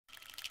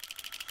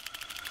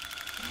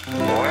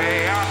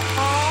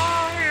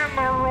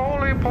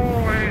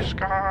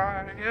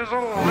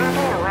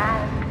little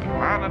round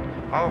planet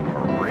of a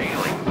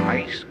really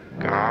nice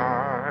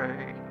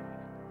guy.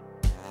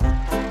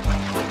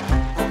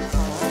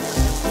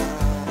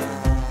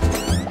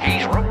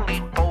 He's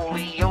Rolie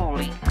Polie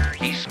Olie.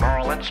 He's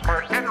small and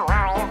smart and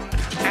round.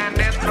 And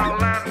in the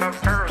land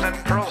of curves and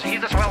curls,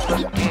 he's the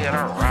swellest kid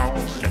around.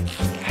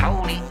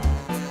 Howdy,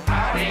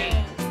 howdy,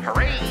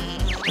 hooray,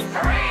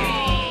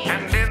 hooray.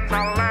 And in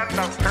the land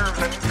of curves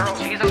and curls,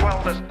 he's the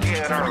swellest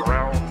kid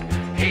around.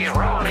 He's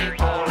Rolie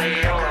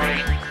Polie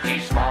Olie.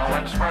 He's small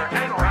and smart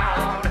and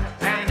round.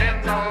 And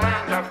in the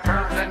land of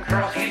curves and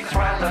curls, he's the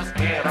swellest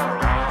kid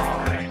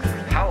around.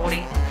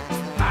 Howdy,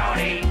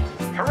 howdy,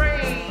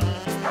 hooray,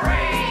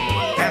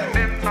 hooray. And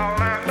in the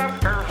land of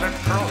curves and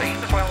curls, he's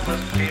the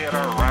swellest kid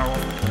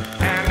around.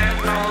 And in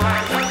the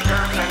land of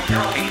curves and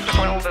curls, he's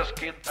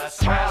the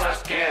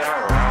swellest kid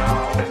around.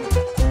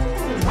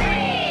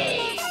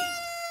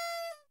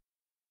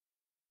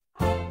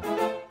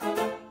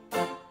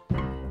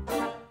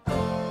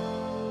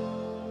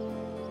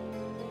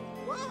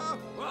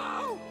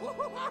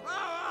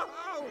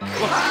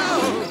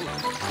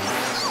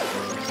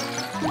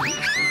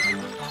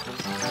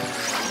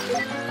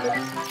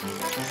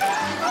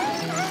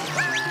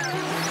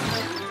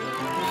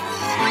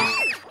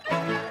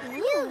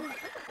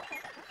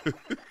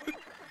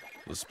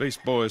 The Space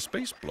Boy's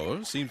space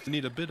blower seems to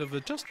need a bit of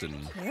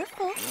adjusting.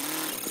 Careful.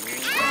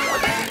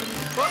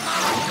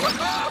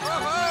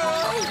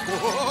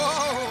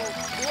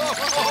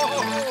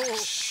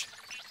 Shh!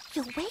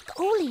 You'll wake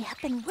Olie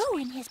up and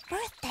ruin his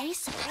birthday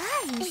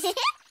surprise. That'll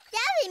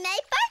be my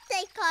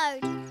birthday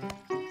card.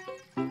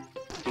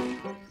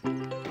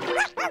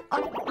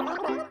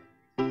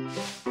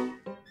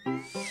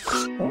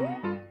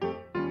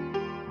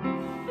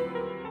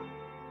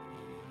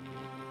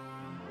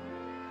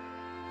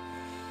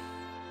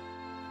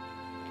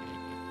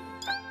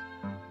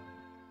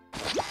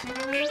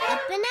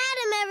 Up and at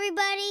 'em,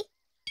 everybody.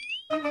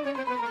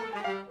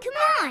 Come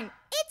on,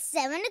 it's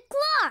 7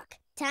 o'clock.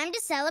 Time to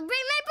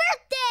celebrate my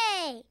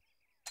birthday.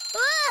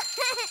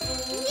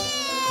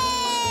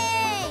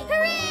 Yay!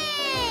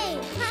 Hooray!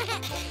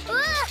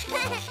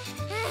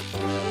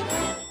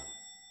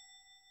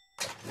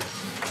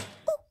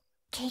 Oh,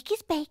 cake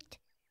is baked.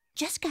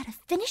 Just gotta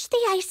finish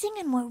the icing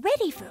and we're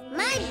ready for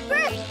my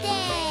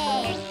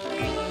birthday.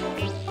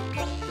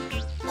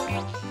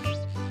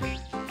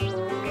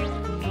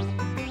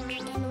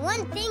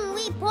 One thing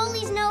we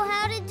Polies know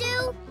how to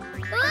do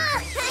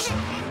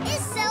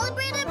is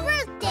celebrate a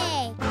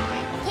birthday.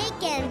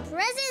 Cake and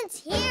presents,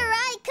 here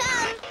I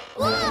come.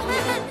 Oh,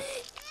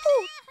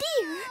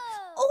 dear.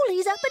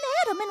 Olie's up and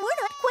at 'em and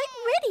we're not quite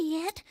ready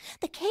yet.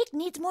 The cake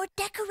needs more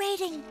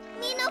decorating.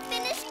 Me no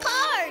finished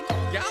card.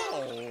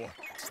 Yow!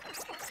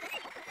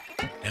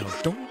 Now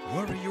don't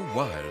worry your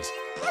wires.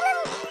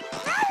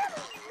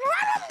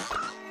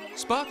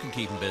 Spark can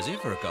keep him busy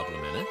for a couple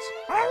of minutes.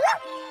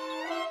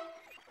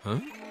 Huh?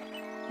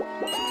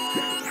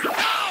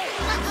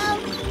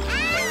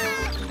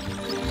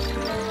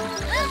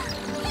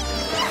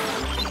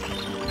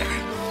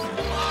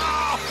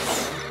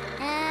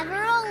 Have a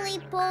Rolie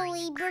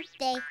Polie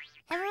birthday.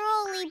 Have a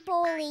Rolie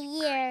Polie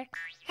year.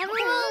 Have a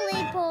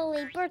Rolie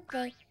Polie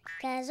birthday.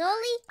 'Cause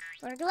Olie,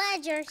 we're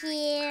glad you're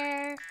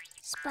here.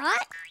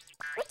 Spot?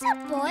 What's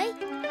up, boy?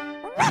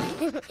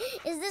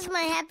 Is this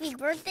my happy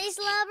birthday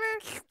slobber?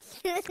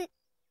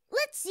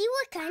 Let's see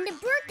what kind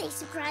of birthday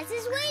surprise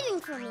is waiting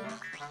for me.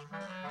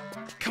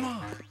 Come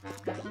on.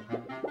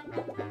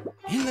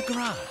 In the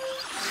garage.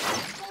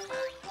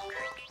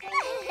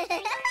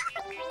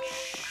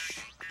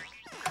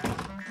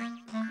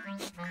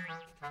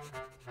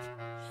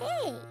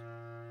 Hey,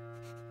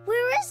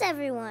 where is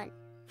everyone?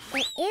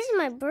 It is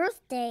my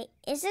birthday,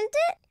 isn't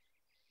it?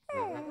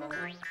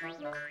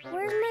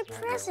 Where's my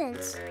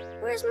presents?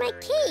 Where's my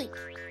cake?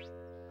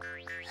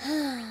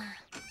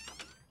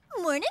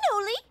 Morning,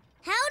 Olie.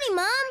 Howdy,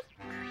 Mom.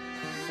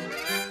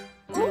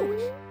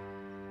 Ooh.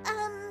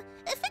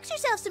 Fix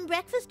yourself some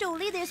breakfast,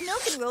 Olie. There's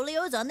milk and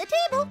Rollios on the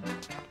table.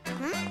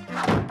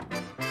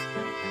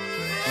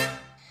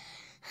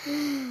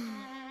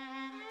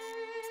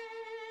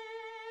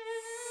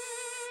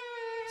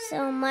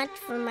 So much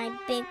for my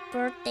big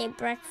birthday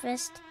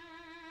breakfast.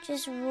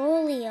 Just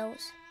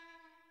Rollios.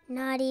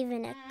 Not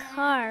even a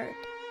card.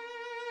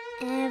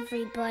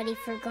 Everybody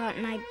forgot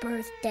my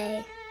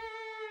birthday.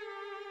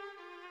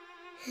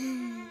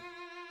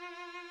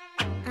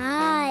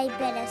 I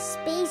bet a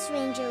space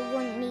ranger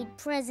wouldn't need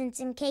presents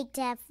and cake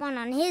to have fun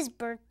on his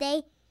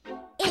birthday.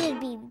 It'd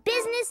be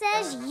business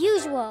as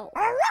usual.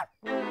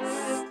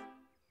 Of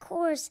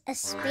course, a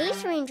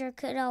space ranger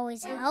could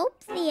always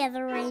help the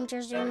other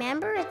rangers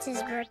remember it's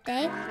his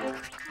birthday.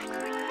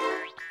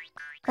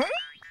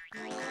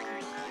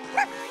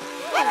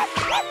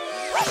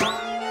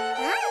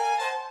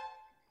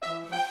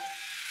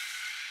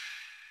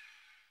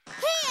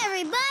 Hey,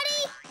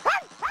 everybody!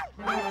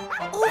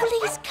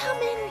 Olie's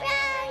coming.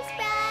 Surprise,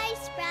 surprise,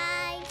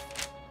 surprise.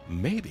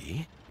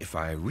 Maybe if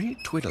I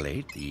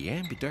retwiddleate the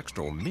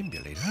ambidextral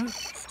mimbulator.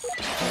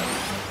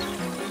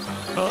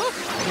 Huh?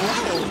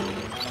 Whoa!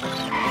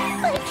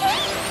 My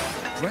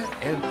cake! drat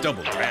and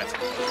double drat.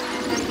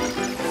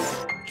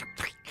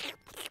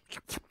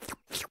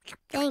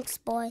 Thanks,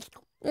 boy.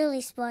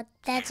 Really, Spot,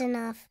 that's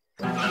enough.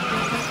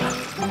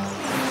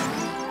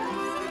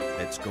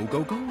 Let's go,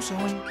 go, go,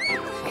 Zoe.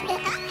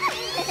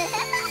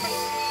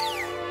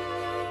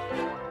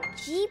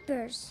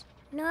 Jeepers.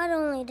 Not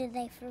only did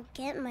they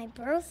forget my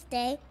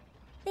birthday,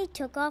 they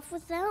took off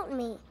without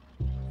me.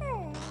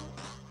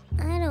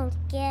 I don't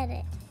get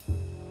it.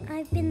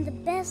 I've been the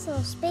best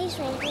little space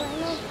ranger I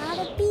know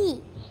how to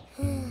be.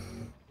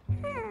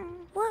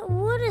 What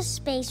would a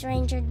space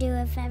ranger do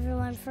if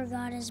everyone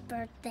forgot his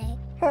birthday?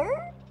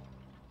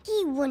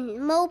 He wouldn't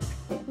mope.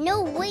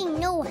 No way,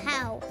 no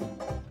how.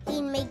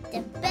 He'd make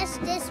the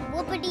bestest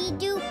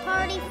whoopity-doo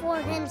party for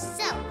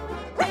himself.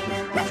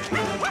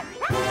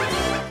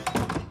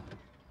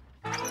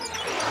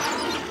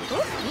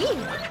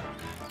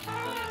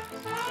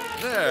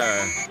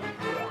 There.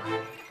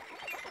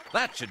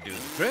 That should do the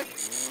trick.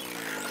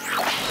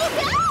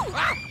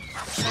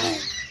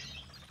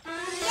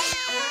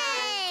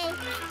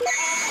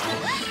 Yay!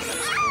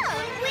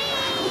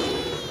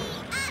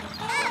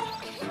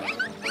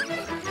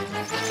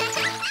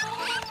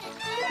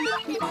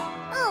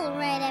 All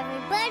right,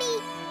 everybody.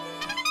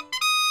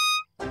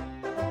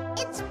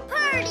 It's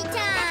party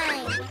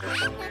time!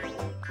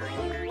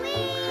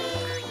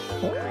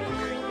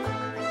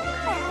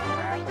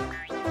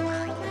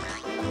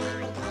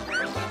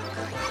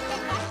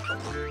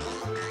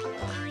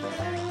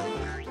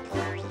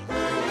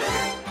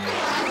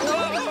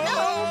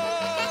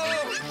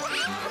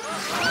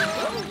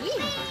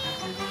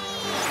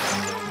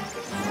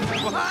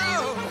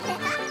 Wow!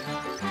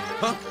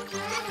 Huh?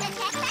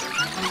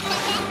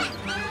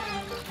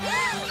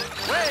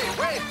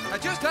 Wait! I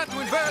just had to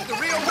invert the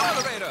real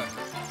moderator.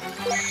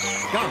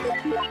 Come.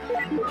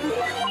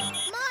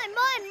 Mine!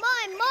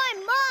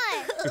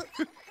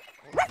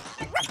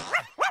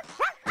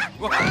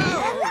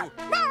 Wow!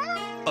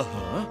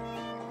 Uh-huh.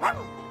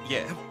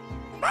 Yeah.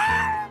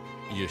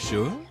 You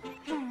sure?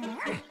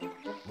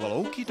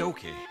 Well, okie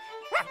dokie.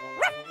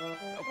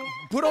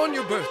 Put on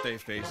your birthday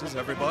faces,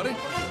 everybody.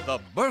 The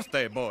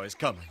birthday boy's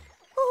coming.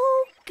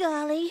 Oh,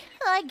 golly.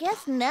 I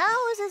guess now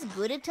is as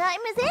good a time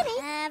as any.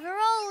 Have a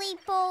roly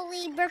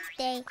poly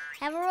birthday.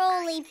 Have a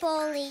roly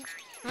poly.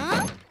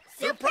 Huh?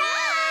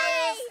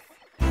 Surprise!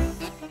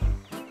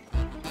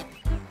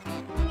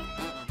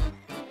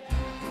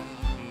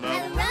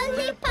 Have a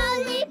roly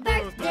poly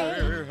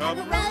birthday. Have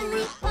a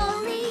roly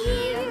poly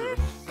year.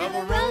 Have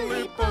a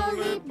roly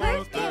poly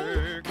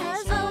birthday.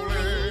 'Cause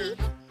only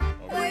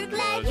we're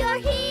glad you're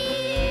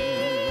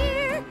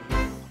here.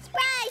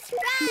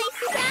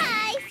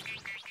 Surprise!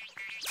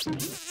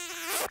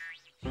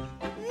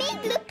 Big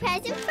blue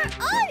present for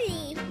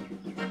Olie.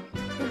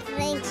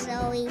 Thanks,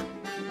 Zoe.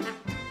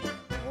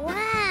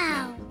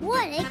 Wow,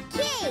 what a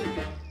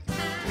cake!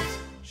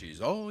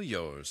 She's all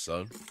yours,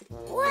 son.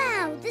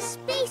 Wow, the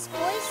Space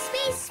Boy's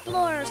Space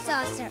Explorer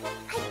saucer.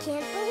 I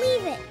can't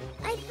believe it.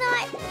 I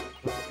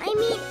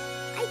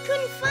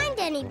couldn't find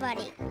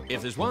anybody.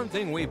 If there's one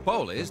thing we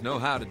Polies know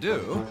how to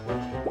do,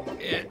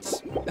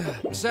 it's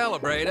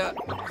celebrate a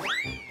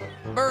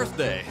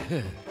birthday.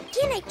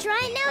 Can I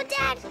try now,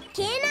 Dad?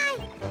 Can I?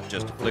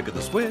 Just a flick of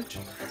the switch.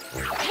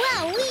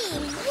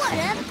 Wowee, what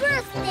a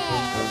birthday!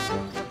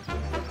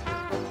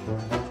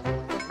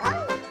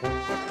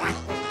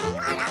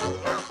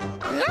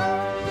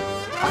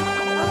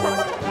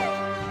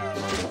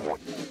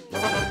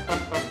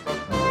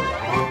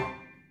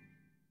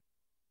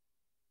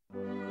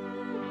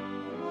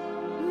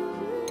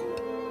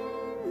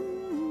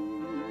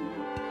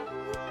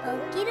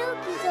 Okie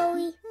dokie,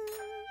 Zoe.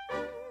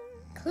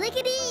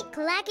 Clickety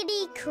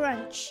clackety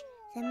crunch.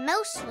 The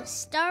mouse was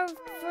starved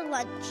for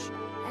lunch.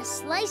 A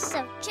slice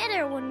of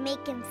cheddar would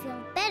make him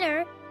feel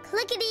better.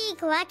 Clickety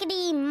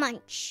clackety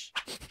munch.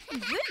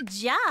 Good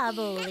job,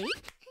 Olie.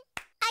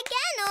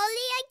 Again,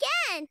 Olie,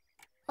 again.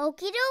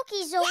 Okie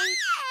dokie, Zoe.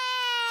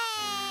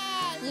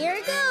 Yay!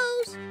 Here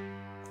goes.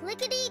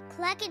 Clickety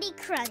clackety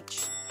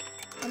crunch.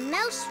 The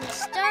mouse was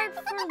starved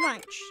for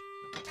lunch.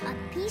 A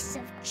piece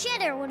of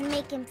cheddar would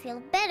make him feel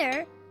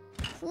better.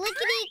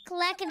 Clickety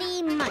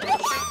clackety munch.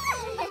 Again,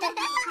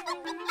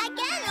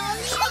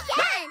 Olie,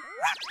 again.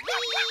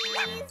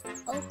 Please.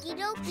 Okie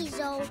dokie,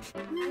 Zoe.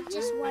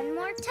 Just one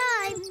more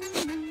time.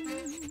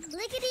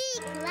 Clickety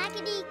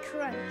clackety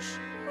crunch.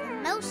 The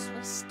mouse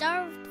was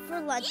starved for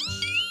lunch.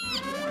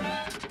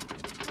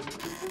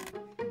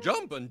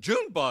 Jumpin'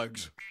 June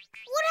bugs.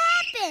 What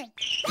happened?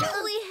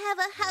 We have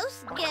a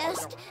house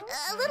guest.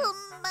 A little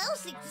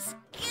mousey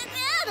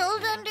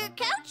skedaddled under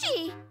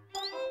couchy.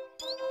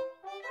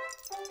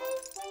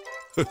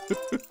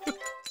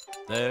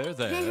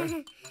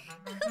 There.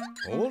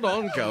 Hold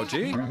on,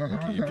 Couchy.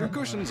 Keep your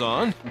cushions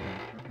on.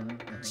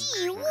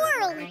 Gee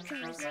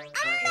whirlikers, a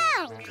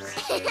mouse!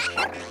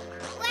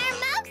 Where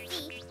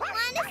Mousy?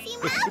 Wanna see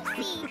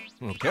Mousy?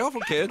 Well,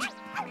 careful, kids.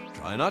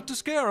 Try not to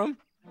scare them.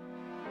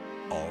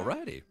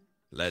 Alrighty,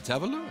 let's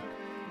have a look.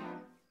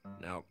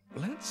 Now,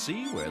 let's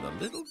see where the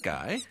little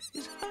guy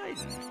is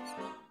hiding.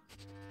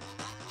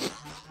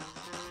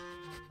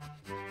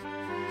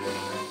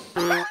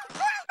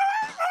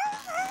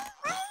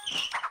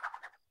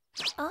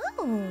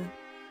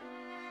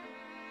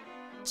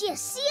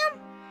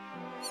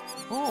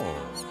 Oh.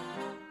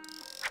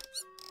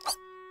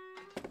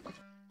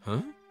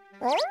 Huh?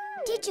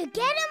 Did you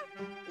get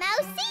him,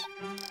 Mousy?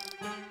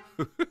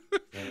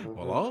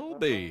 Well, I'll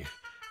be.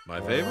 My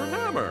favorite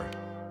hammer.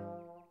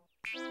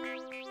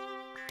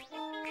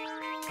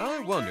 I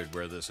wondered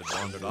where this had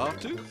wandered off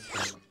to.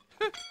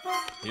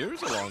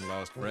 Here's a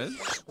long-lost friend.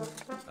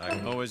 I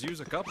can always use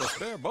a couple of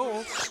spare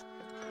bowls.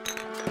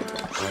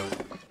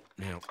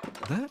 Now,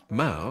 that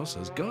mouse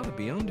has got to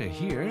be under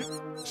here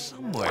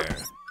somewhere.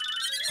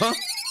 Huh?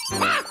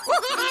 Well,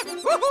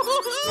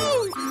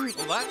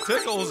 that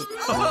tickles.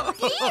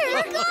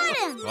 Here, got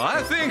him.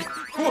 I think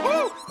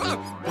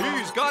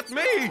he's got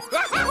me.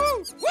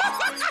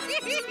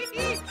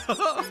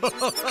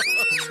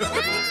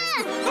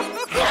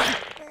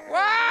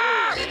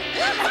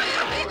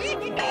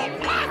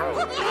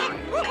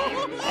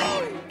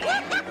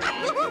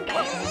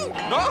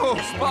 No,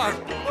 Spot.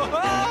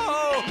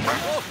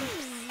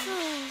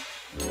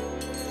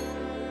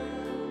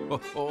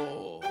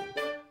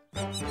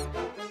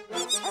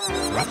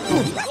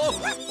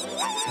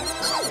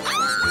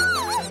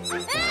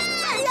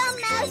 Hello,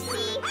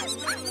 Mousy.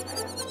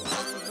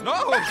 No,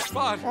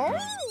 Spot.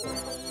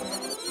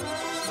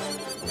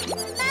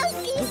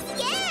 Mousie's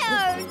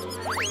scared.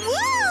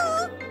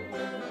 Woo!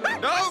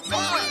 No,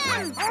 Spot.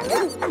 Mousy?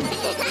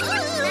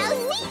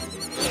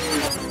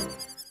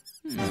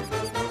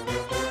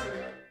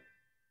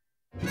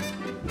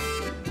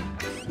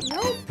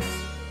 Nope.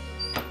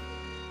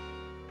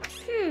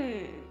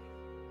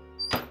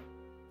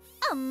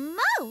 A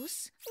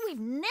mouse? We've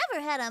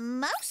never had a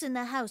mouse in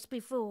the house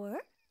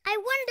before. I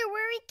wonder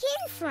where he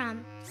came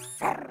from.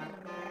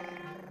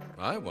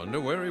 I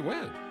wonder where he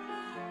went.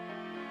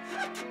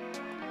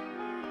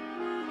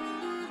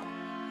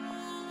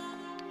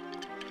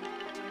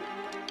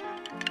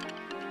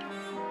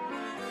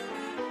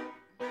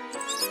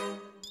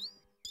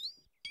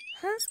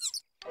 Huh?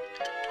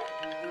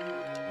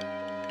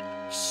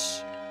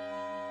 Shh.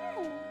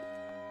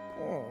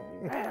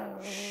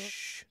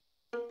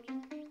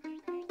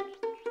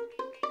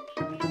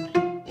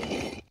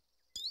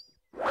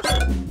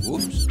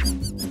 Whoops.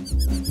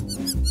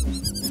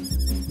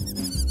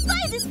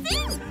 By the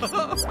thing! Go,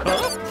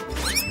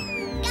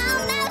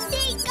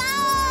 Mousy,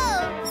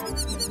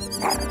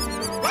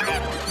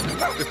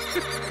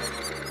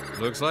 go!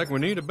 Looks like we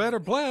need a better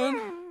plan.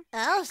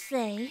 I'll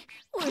say,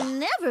 we're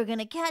never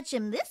gonna catch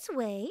him this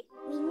way.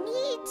 We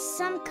need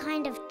some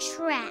kind of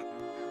trap.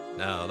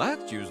 Now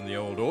that's using the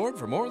old orb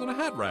for more than a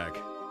hat rack.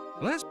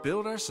 Let's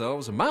build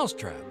ourselves a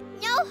mousetrap.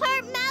 No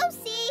hurt,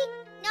 Mousy!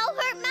 No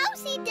hurt,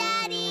 Mousy,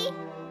 Daddy!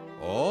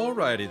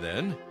 Alrighty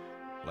then.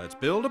 Let's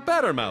build a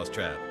better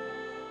mousetrap.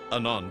 A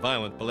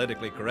non-violent,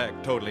 politically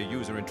correct, totally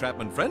user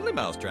entrapment-friendly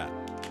mousetrap.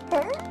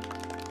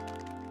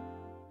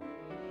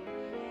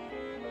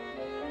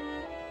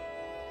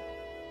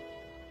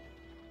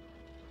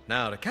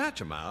 Now to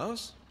catch a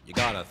mouse, you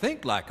gotta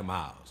think like a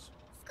mouse.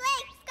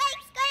 Squeak,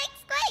 squeak,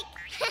 squeak,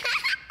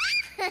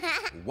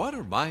 squeak! What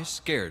are mice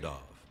scared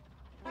of?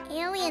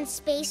 Alien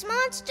space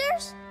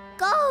monsters?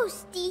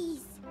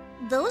 Ghosties!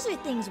 Those are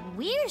things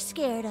we're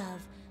scared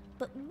of.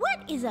 But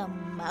what is a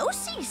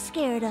mousey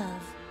scared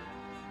of?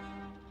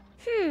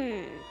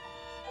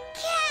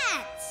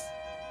 Cats!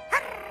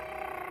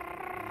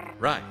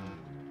 Right.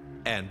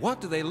 And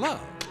what do they love?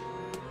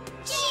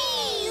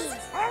 Cheese!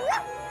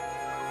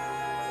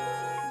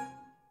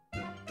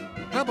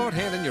 How about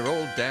handing your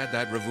old dad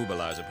that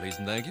revubalizer, please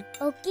and thank you?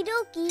 Okie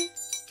dokie.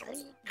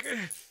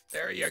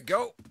 There you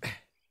go.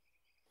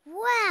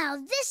 Wow,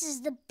 this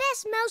is the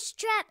best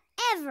mousetrap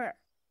ever.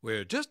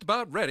 We're just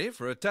about ready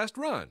for a test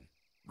run.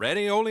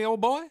 Ready, Olie,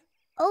 old boy?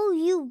 Oh,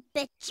 you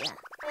betcha.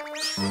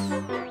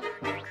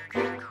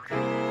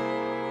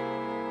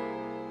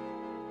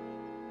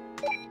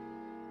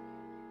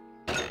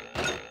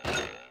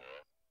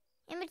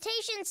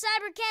 Imitation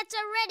cybercats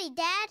are ready,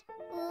 Dad.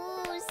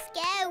 Ooh,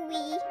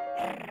 scary.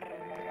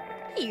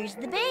 Here's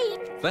the bait.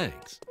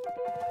 Thanks.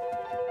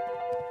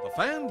 The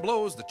fan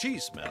blows the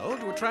cheese smell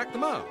to attract the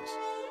mouse.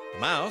 The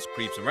mouse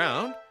creeps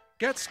around,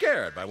 gets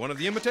scared by one of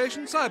the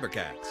imitation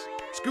cybercats,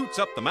 scoots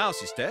up the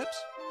mousy steps.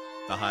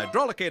 The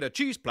hydraulicator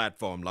cheese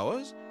platform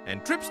lowers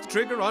and trips the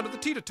trigger onto the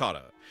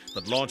teeter-totter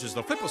that launches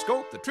the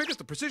fliposcope that triggers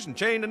the precision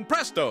chain, and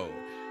presto!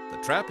 The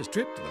trap is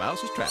tripped and the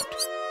mouse is trapped.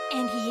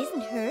 And he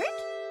isn't hurt?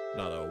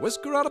 Not a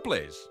whisker out of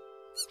place.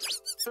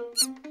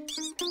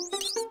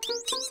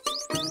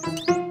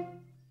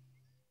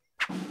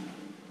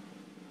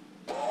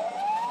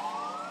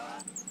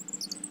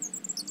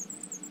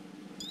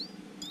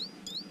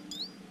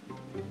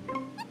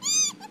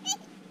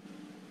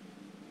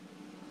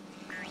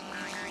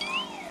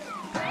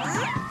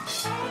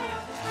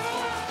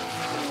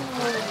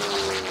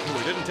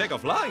 We didn't take a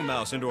flying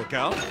mouse into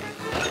account.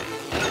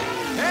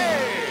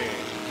 Hey!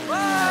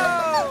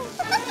 Whoa!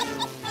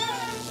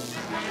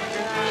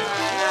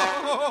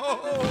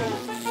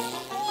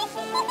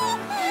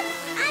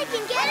 I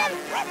can get him.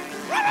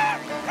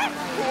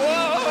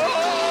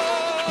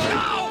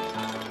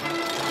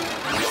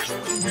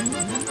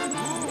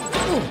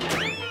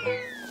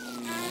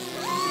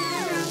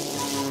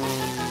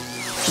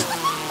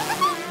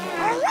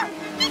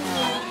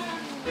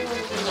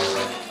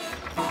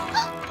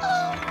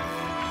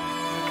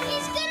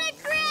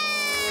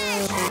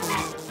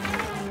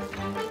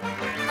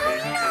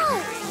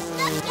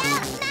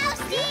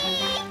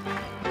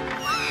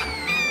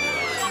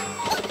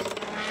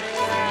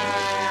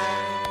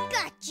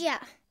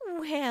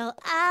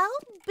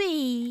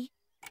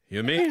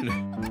 You mean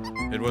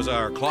it was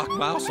our clock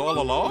mouse all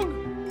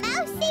along?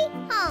 Mousy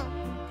home.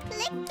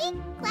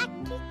 Clicky,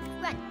 clacky,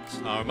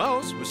 crunch. Our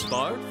mouse was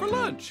starved for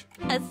lunch.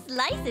 A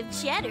slice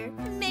of cheddar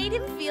made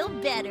him feel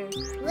better.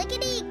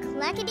 Clickety,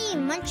 clackety,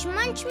 munch,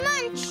 munch,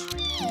 munch.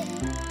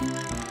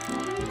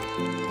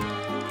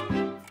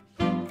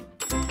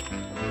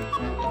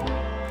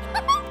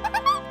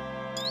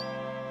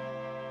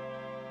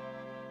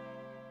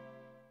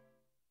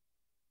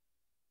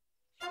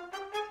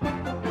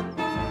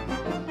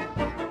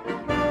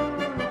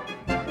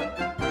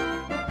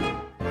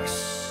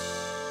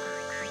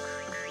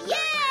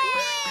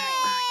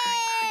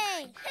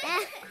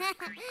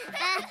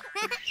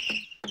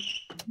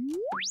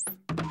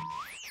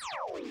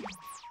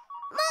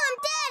 Mom,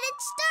 Dad,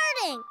 it's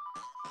starting!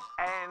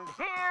 And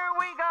here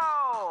we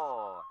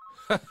go.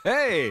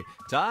 Hey,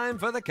 time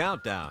for the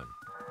countdown.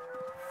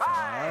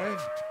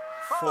 5,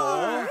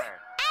 4,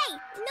 Hey,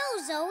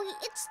 no, Zoe,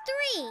 it's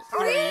 3.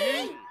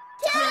 3,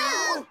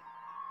 2,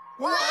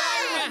 1.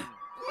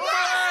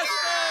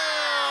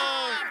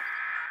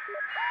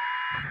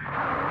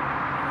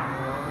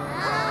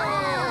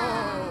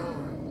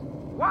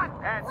 What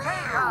a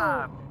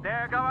take-off!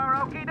 There go our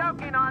okie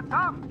dokie knots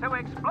off to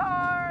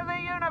explore the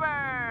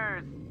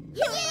universe!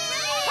 Yay!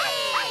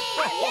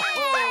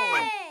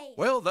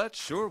 Well, that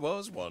sure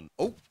was one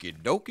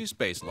okie dokie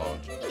space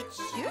launch. It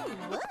sure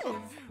was. Well,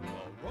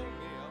 roll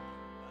me up.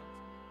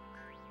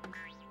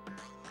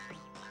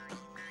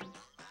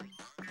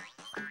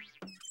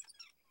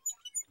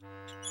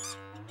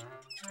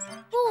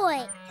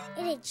 Boy,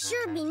 it'd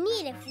sure be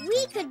neat if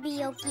we could be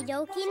okie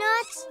dokie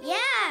knots.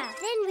 Yeah.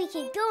 Then we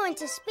could go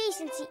into space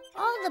and see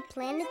all the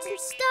planets and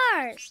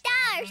stars.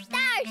 Stars,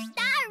 stars,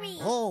 starry.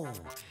 Oh,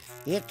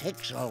 it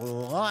takes a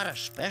lot of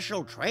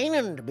special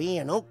training to be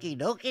an okie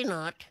dokie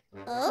knot.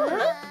 Oh.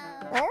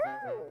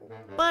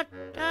 But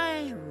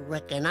I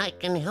reckon I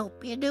can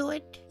help you do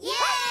it. Yay!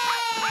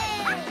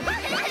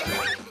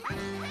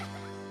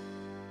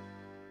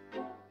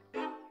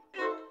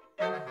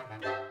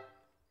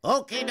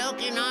 Okie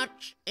dokie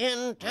knots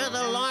into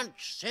the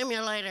launch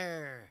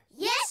simulator.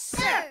 Yes,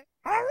 sir.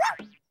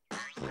 Lunch,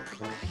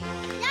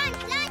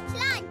 lunch,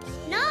 lunch.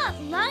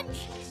 Not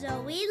lunch,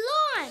 Zoe,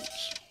 launch.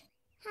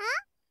 Huh?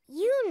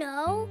 You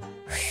know.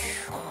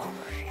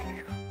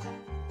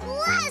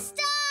 Blast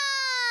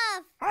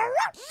off!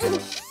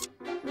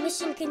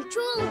 Mission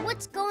Control,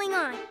 what's going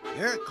on?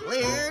 You're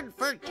cleared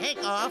for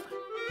takeoff.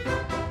 5,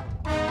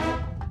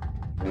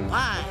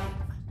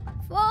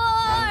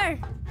 4,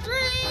 3,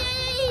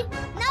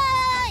 9.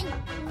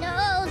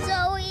 No,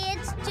 Zoe,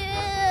 it's 2.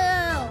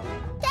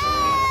 2.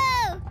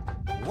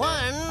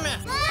 1.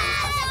 Blast off!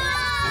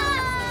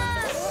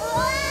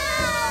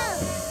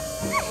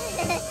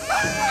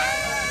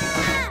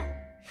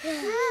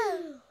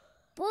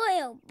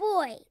 Boy, oh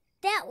boy,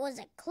 that was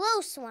a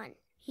close one.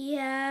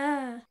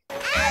 Yeah.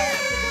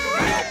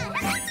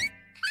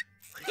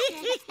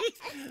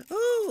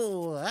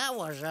 Ooh, that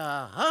was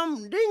a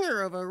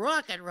humdinger of a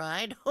rocket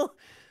ride.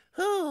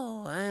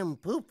 Oh, I'm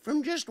pooped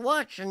from just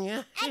watching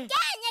you.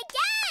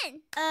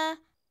 Again!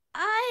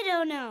 I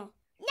don't know.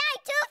 9,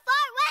 2, 4,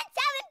 1,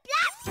 7,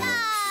 blast off!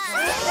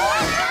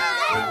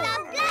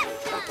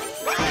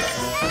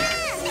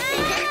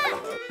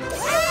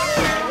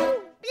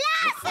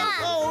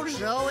 Oh,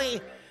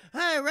 Zoe,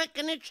 I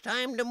reckon it's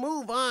time to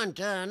move on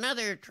to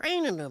another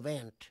training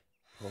event.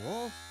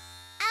 Oh?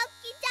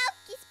 Okie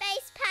dokie,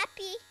 Space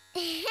Puppy.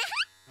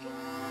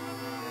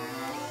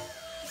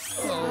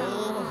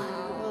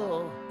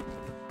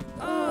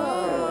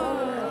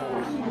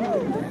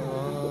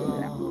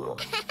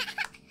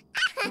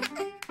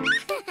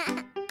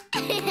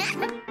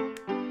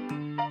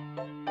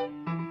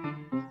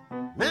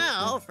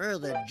 Now for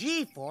the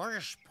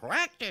G-Force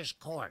practice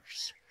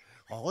course.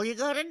 All you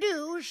gotta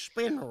do is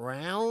spin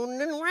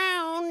round and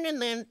round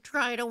and then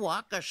try to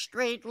walk a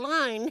straight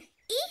line.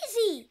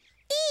 Easy.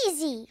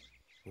 Easy.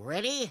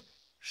 Ready,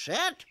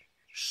 set,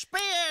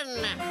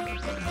 spin!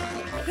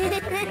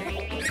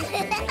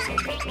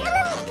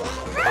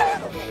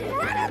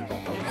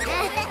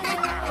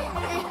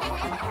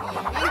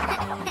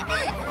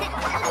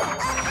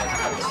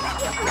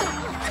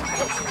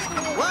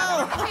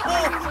 Whoa!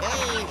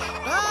 Okay,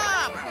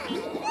 stop!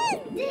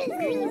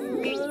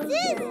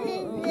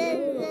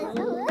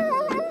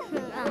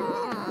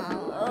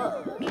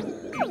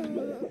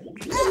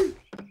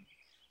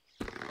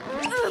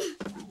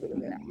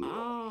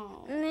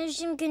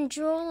 Mission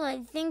Control, I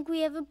think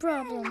we have a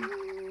problem.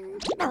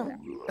 I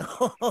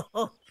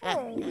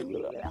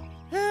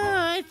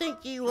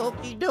think you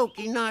okie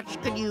dokie knots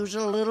could use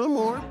a little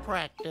more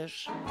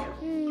practice.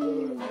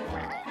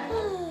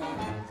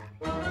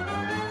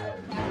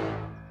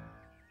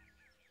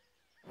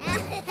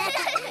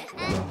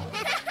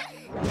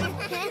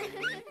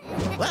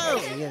 Well,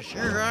 you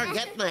sure are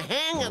getting the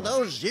hang of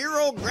those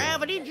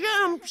zero-gravity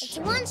jumps. It's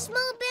one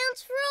small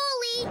bounce for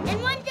Ollie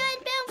and one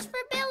giant bounce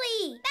for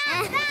Billy.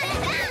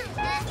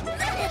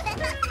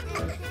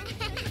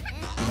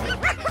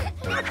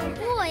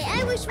 Boy,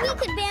 I wish we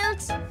could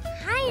bounce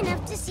high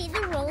enough to see the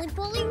Rolie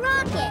Polie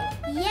rocket.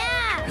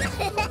 Yeah.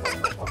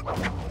 Wow!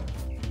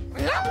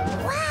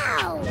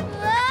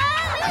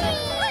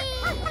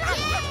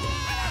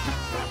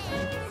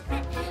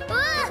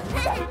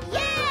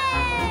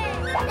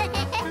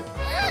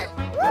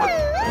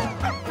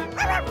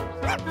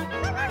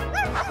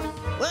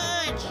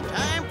 Well, it's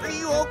time for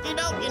you Okie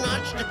Dokie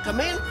Nuts to come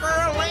in for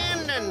a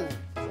landing.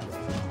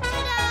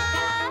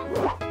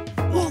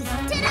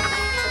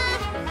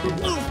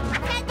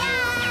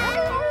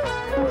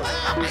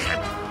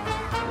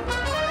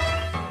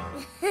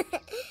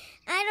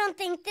 I don't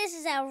think this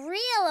is how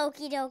real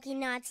Okie Dokie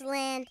Knots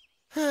land.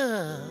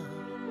 I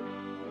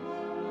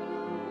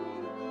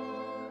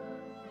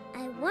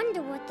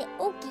wonder what the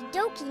Okie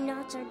Dokie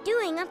Knots are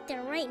doing up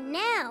there right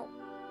now.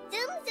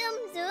 Zoom,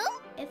 zoom,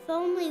 zoom. If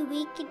only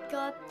we could go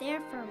up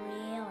there for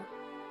real.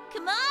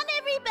 Come on,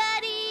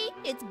 everybody.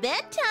 It's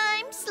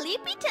bedtime,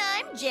 sleepy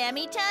time,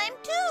 jammy time,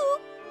 too.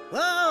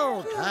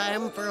 Well,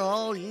 time for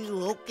all you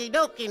Okie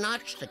Dokie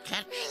Nuts to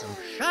catch some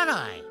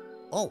shut-eye.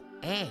 Oh,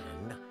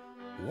 and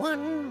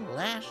one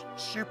last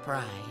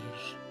surprise.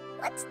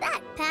 What's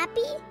that,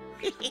 Pappy?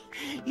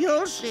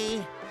 You'll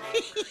see.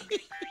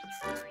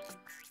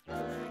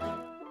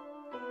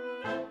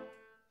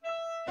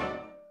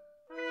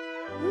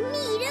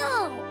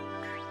 Neato!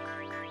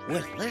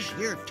 With this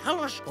here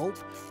telescope,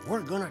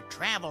 we're gonna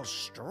travel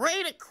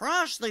straight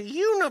across the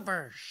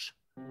universe.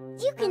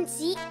 You can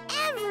see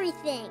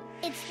everything.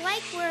 It's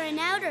like we're in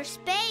outer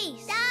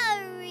space.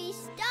 Starry,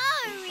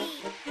 starry.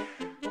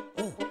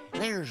 Oh,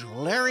 there's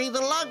Larry the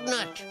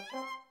Lugnut.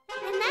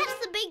 And that's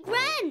the big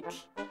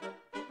wrench.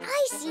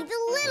 I see the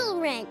little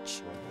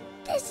wrench.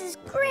 This is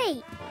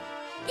great.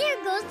 There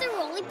goes the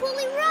Rolie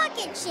Polie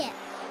rocket ship.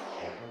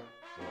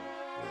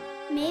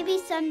 Maybe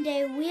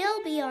someday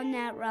we'll be on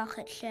that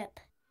rocket ship.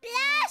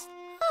 Blast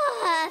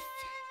off!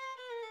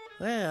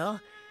 Well,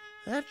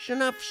 that's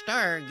enough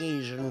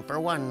stargazing for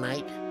one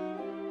night.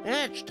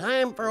 It's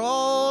time for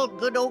all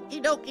good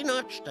Okie Dokie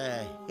Nuts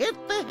to hit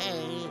the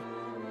hay.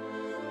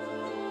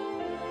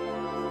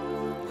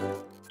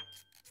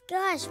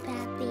 Gosh,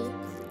 Pappy,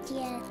 do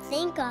you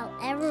think I'll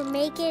ever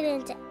make it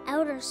into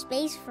outer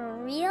space for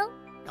real?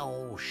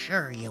 Oh,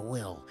 sure you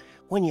will,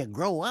 when you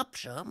grow up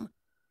some.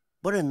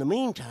 But in the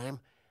meantime,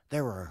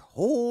 there are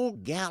whole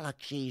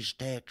galaxies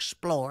to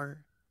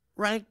explore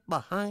right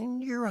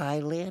behind your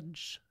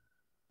eyelids.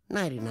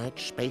 Nighty-night,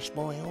 Space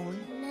Boy Olie.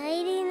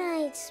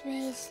 Nighty-night,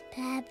 Space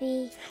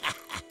Pappy.